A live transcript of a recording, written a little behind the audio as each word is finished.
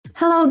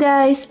Hello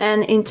guys,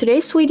 and in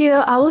today's video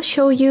I will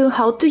show you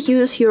how to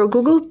use your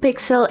Google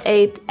Pixel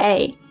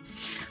 8a.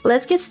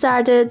 Let's get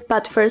started,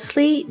 but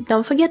firstly,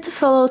 don't forget to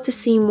follow to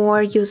see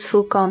more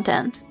useful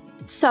content.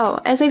 So,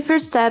 as a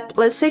first step,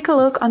 let's take a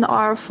look on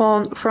our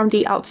phone from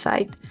the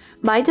outside.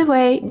 By the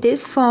way,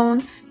 this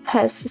phone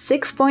has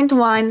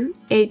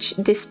 6.1-inch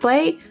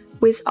display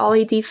with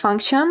LED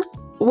function,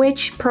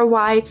 which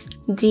provides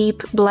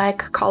deep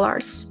black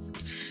colors.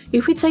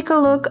 If we take a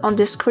look on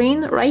the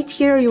screen, right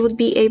here you would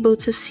be able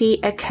to see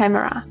a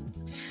camera.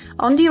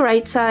 On the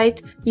right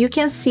side, you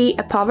can see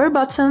a power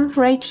button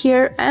right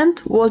here and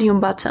volume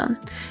button.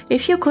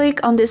 If you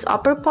click on this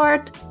upper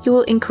part, you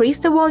will increase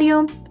the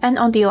volume, and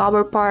on the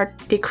lower part,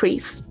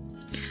 decrease.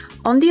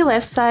 On the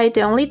left side,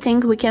 the only thing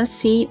we can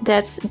see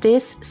that's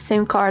this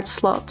SIM card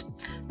slot.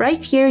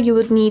 Right here you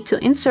would need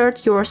to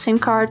insert your SIM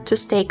card to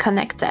stay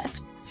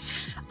connected.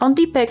 On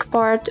the back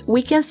part,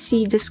 we can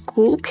see this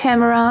cool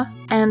camera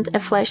and a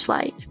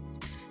flashlight.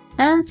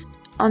 And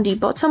on the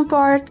bottom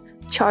part,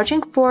 charging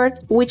port,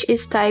 which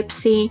is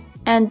Type-C,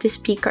 and the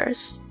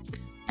speakers.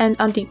 And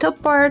on the top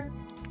part,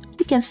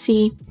 we can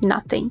see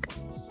nothing.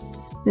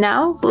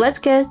 Now, let's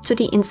get to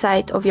the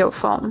inside of your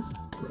phone.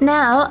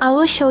 Now, I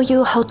will show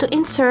you how to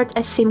insert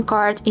a SIM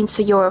card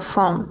into your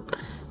phone.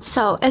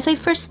 So, as a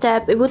first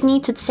step, we would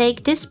need to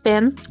take this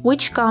pin,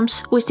 which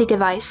comes with the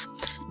device,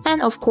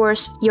 and of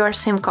course, your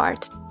SIM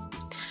card.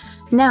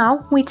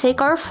 Now, we take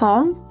our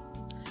phone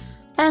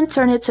and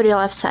turn it to the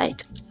left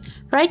side.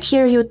 Right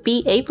here, you'd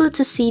be able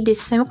to see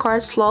this SIM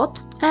card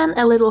slot and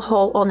a little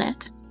hole on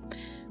it.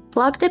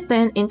 Plug the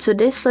pin into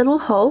this little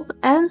hole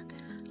and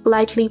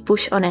lightly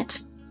push on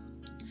it.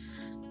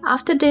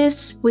 After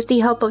this, with the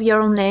help of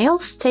your own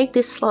nails, take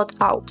this slot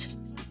out.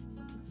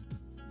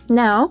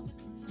 Now,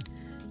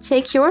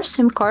 take your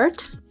SIM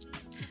card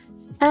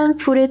and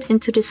put it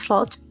into the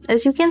slot.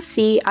 As you can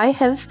see, I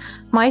have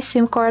my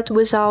SIM card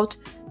without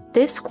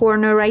this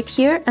corner right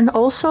here, and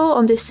also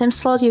on this SIM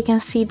slot you can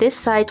see this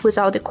side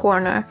without the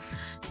corner.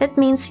 That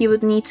means you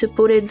would need to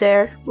put it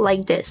there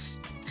like this.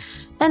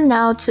 And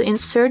now to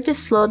insert the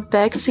slot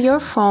back to your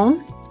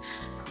phone,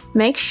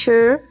 make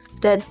sure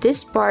that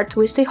this part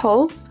with the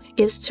hole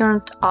is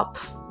turned up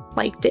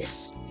like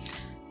this.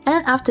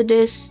 And after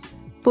this,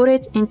 put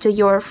it into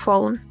your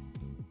phone.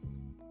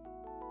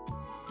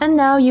 And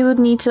now you would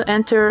need to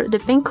enter the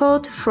PIN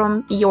code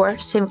from your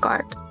SIM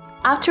card.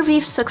 After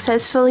we've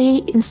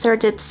successfully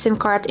inserted SIM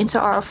card into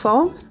our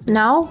phone,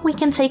 now we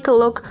can take a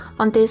look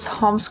on this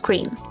home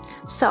screen.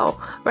 So,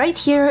 right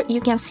here you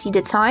can see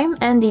the time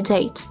and the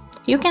date.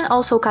 You can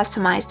also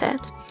customize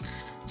that.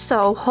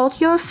 So,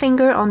 hold your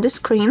finger on the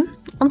screen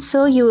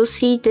until you will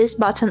see this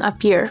button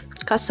appear,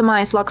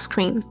 Customize Lock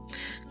Screen.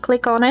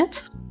 Click on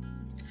it.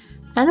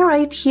 And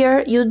right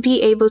here you'd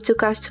be able to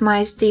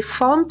customize the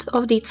font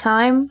of the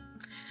time,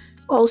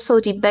 also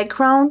the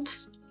background,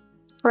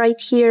 right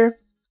here,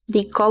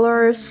 the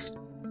colors,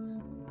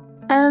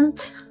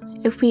 and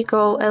if we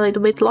go a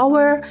little bit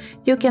lower,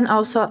 you can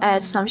also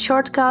add some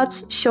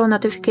shortcuts, show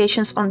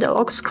notifications on the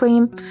lock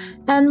screen,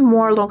 and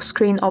more lock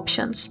screen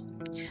options.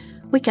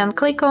 We can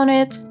click on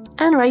it,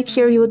 and right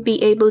here you would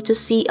be able to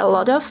see a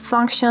lot of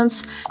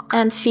functions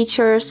and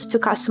features to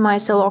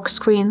customize the lock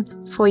screen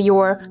for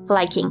your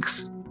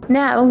likings.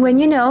 Now, when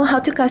you know how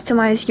to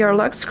customize your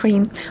lock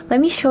screen,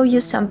 let me show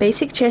you some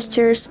basic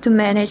gestures to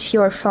manage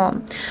your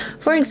phone.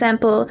 For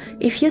example,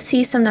 if you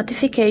see some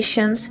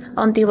notifications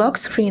on the lock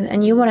screen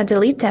and you want to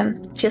delete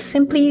them, just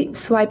simply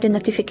swipe the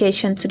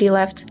notification to the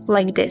left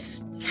like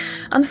this.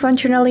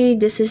 Unfortunately,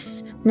 this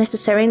is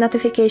necessary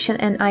notification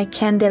and I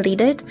can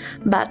delete it,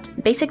 but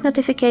basic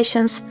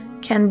notifications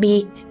can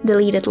be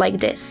deleted like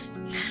this.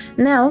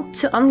 Now,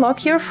 to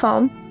unlock your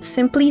phone,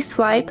 simply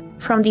swipe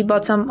from the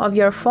bottom of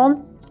your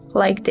phone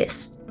like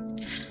this.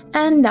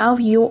 And now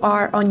you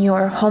are on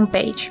your home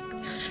page.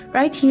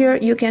 Right here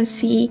you can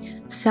see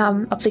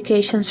some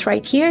applications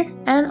right here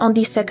and on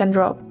the second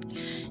row.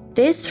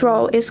 This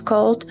row is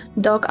called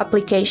Dock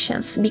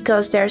Applications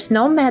because there's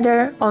no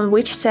matter on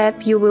which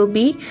tab you will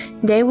be,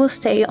 they will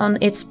stay on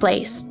its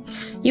place.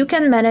 You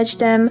can manage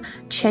them,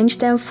 change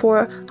them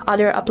for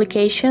other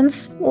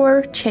applications,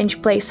 or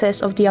change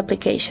places of the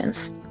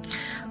applications.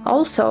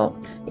 Also,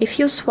 if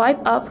you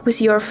swipe up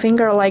with your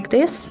finger like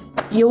this,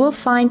 you will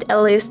find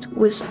a list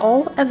with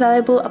all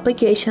available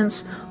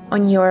applications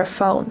on your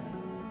phone.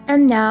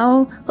 And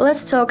now,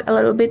 let's talk a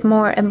little bit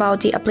more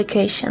about the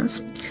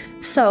applications.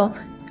 So,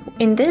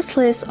 in this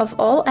list of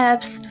all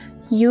apps,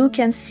 you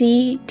can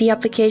see the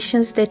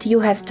applications that you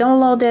have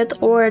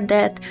downloaded or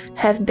that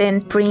have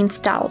been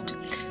pre-installed.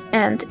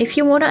 And if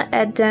you want to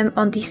add them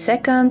on the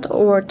second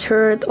or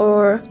third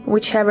or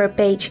whichever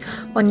page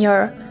on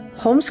your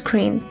home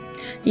screen,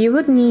 you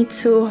would need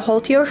to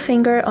hold your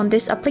finger on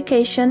this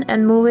application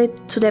and move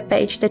it to the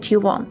page that you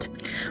want.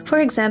 For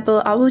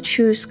example, I will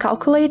choose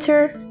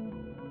Calculator,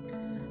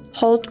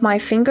 hold my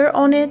finger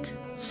on it,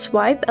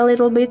 swipe a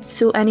little bit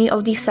to any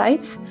of the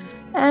sites,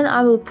 and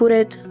I will put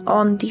it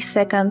on the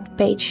second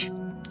page,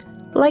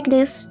 like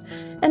this.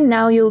 And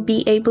now you'll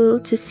be able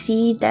to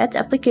see that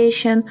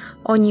application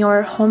on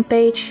your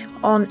homepage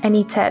on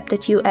any tab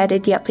that you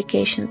added the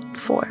application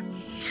for.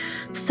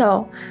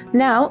 So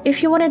now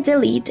if you want to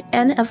delete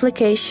an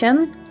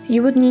application,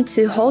 you would need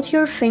to hold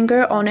your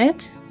finger on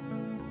it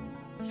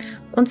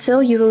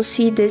until you will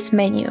see this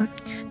menu.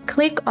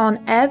 Click on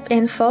App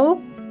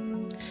Info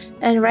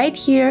and right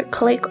here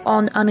click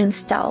on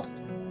Uninstall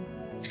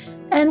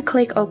and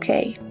click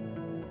OK.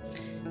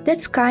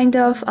 That's kind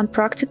of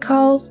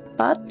unpractical,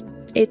 but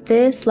it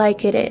is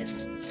like it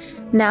is.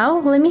 Now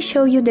let me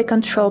show you the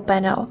control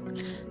panel.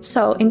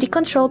 So in the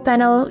control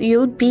panel,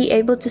 you'll be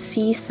able to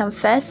see some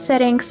fast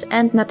settings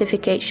and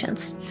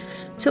notifications.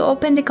 To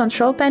open the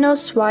control panel,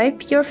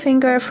 swipe your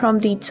finger from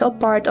the top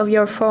part of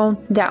your phone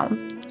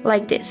down,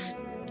 like this.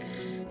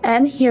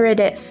 And here it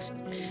is.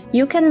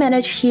 You can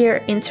manage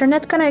here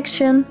internet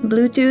connection,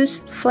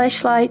 Bluetooth,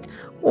 flashlight,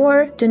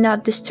 or do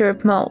not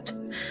disturb mode.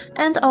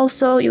 And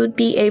also you would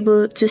be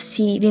able to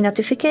see the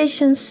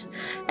notifications,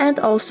 and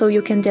also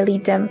you can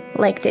delete them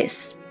like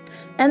this.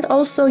 And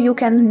also you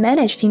can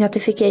manage the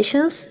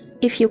notifications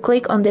if you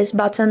click on this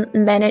button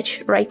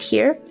Manage right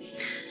here.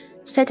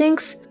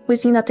 Settings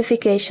with the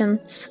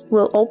notifications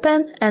will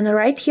open, and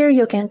right here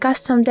you can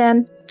custom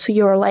them to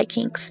your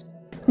likings.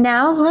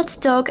 Now let's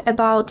talk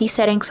about the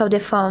settings of the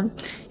phone.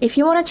 If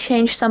you want to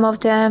change some of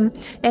them,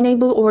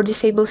 enable or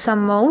disable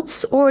some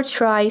modes, or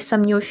try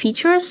some new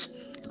features,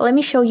 let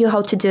me show you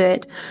how to do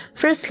it.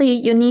 Firstly,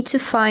 you need to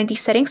find the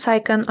settings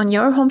icon on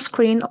your home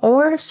screen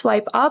or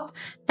swipe up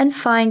and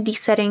find the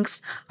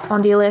settings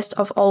on the list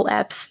of all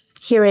apps.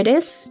 Here it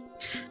is,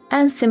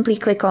 and simply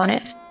click on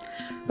it.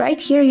 Right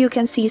here you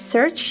can see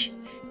search,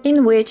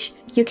 in which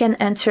you can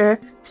enter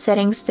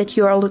settings that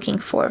you are looking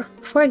for.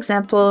 For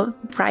example,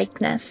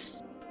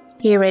 brightness.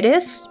 Here it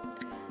is.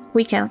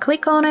 We can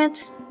click on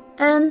it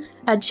and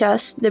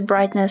adjust the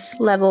brightness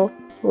level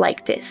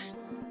like this.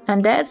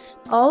 And that's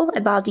all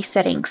about the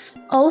settings.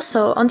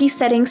 Also, on these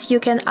settings you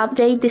can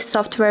update the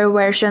software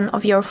version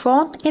of your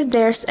phone if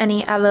there's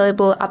any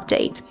available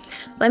update.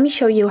 Let me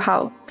show you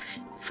how.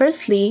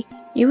 Firstly,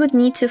 you would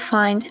need to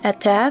find a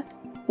tab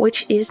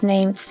which is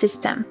named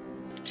System.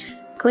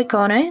 Click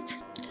on it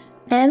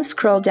and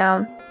scroll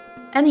down.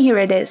 And here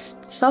it is,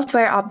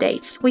 software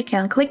updates. We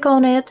can click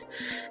on it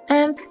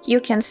and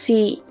you can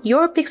see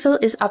your Pixel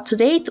is up to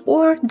date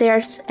or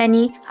there's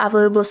any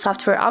available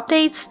software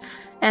updates.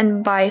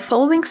 And by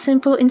following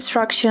simple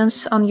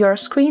instructions on your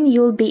screen,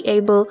 you'll be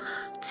able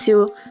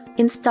to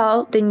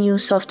install the new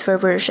software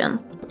version.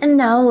 And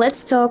now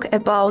let's talk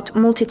about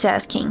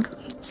multitasking.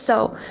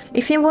 So,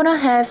 if you want to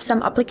have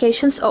some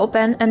applications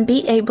open and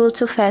be able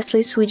to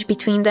fastly switch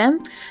between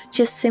them,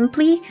 just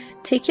simply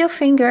take your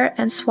finger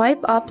and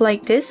swipe up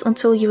like this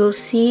until you will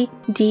see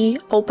the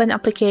open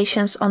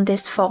applications on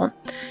this phone.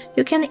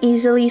 You can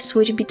easily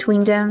switch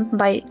between them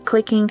by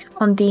clicking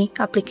on the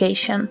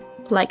application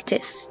like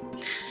this.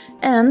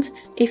 And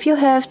if you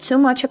have too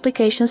much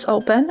applications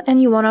open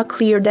and you want to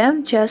clear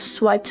them, just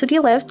swipe to the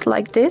left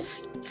like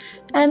this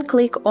and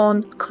click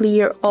on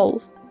Clear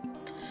All.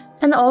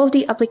 And all of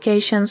the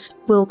applications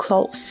will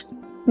close.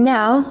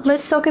 Now,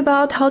 let's talk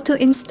about how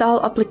to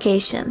install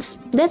applications.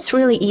 That's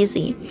really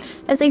easy.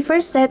 As a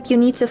first step, you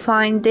need to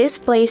find this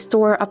Play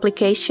Store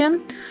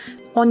application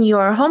on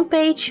your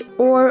homepage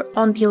or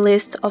on the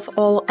list of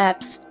all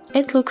apps.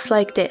 It looks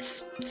like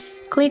this.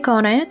 Click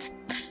on it.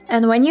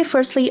 And when you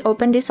firstly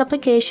open this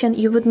application,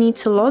 you would need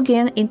to log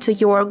in into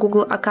your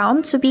Google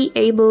account to be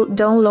able to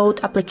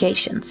download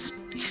applications.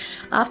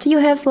 After you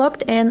have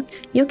logged in,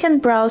 you can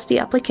browse the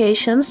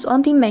applications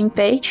on the main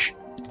page,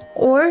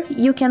 or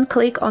you can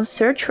click on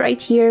search right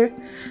here,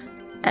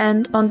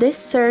 and on this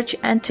search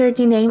enter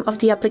the name of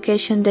the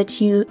application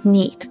that you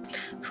need.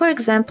 For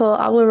example,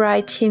 I will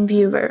write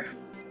TeamViewer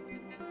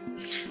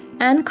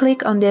and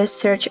click on this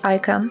search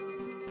icon.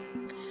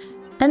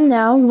 And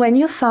now, when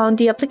you found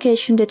the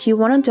application that you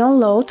want to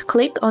download,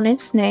 click on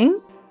its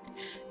name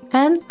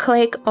and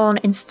click on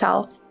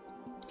Install.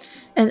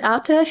 And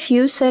after a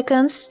few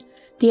seconds,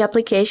 the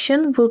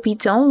application will be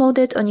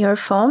downloaded on your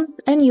phone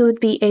and you would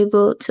be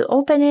able to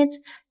open it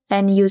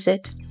and use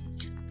it.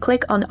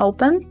 Click on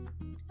Open,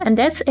 and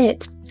that's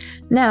it.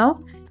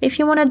 Now, if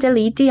you want to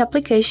delete the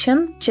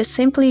application, just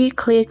simply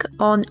click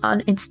on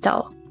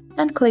Uninstall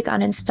and click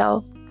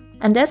Uninstall.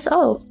 And that's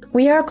all.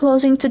 We are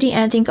closing to the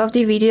ending of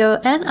the video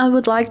and I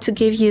would like to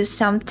give you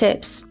some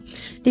tips.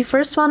 The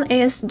first one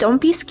is don't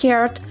be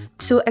scared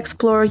to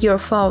explore your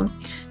phone.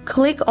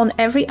 Click on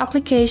every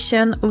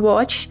application,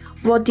 watch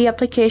what the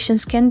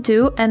applications can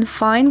do and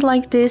find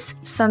like this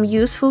some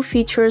useful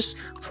features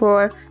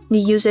for the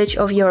usage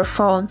of your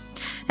phone.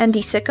 And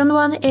the second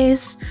one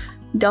is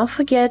don't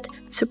forget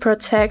to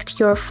protect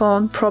your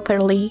phone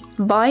properly.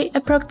 Buy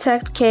a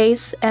protect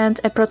case and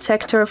a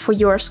protector for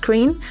your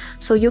screen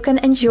so you can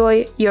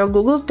enjoy your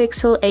Google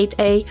Pixel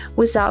 8a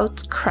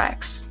without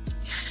cracks.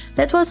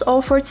 That was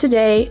all for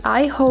today.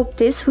 I hope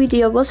this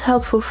video was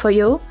helpful for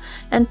you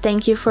and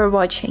thank you for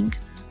watching.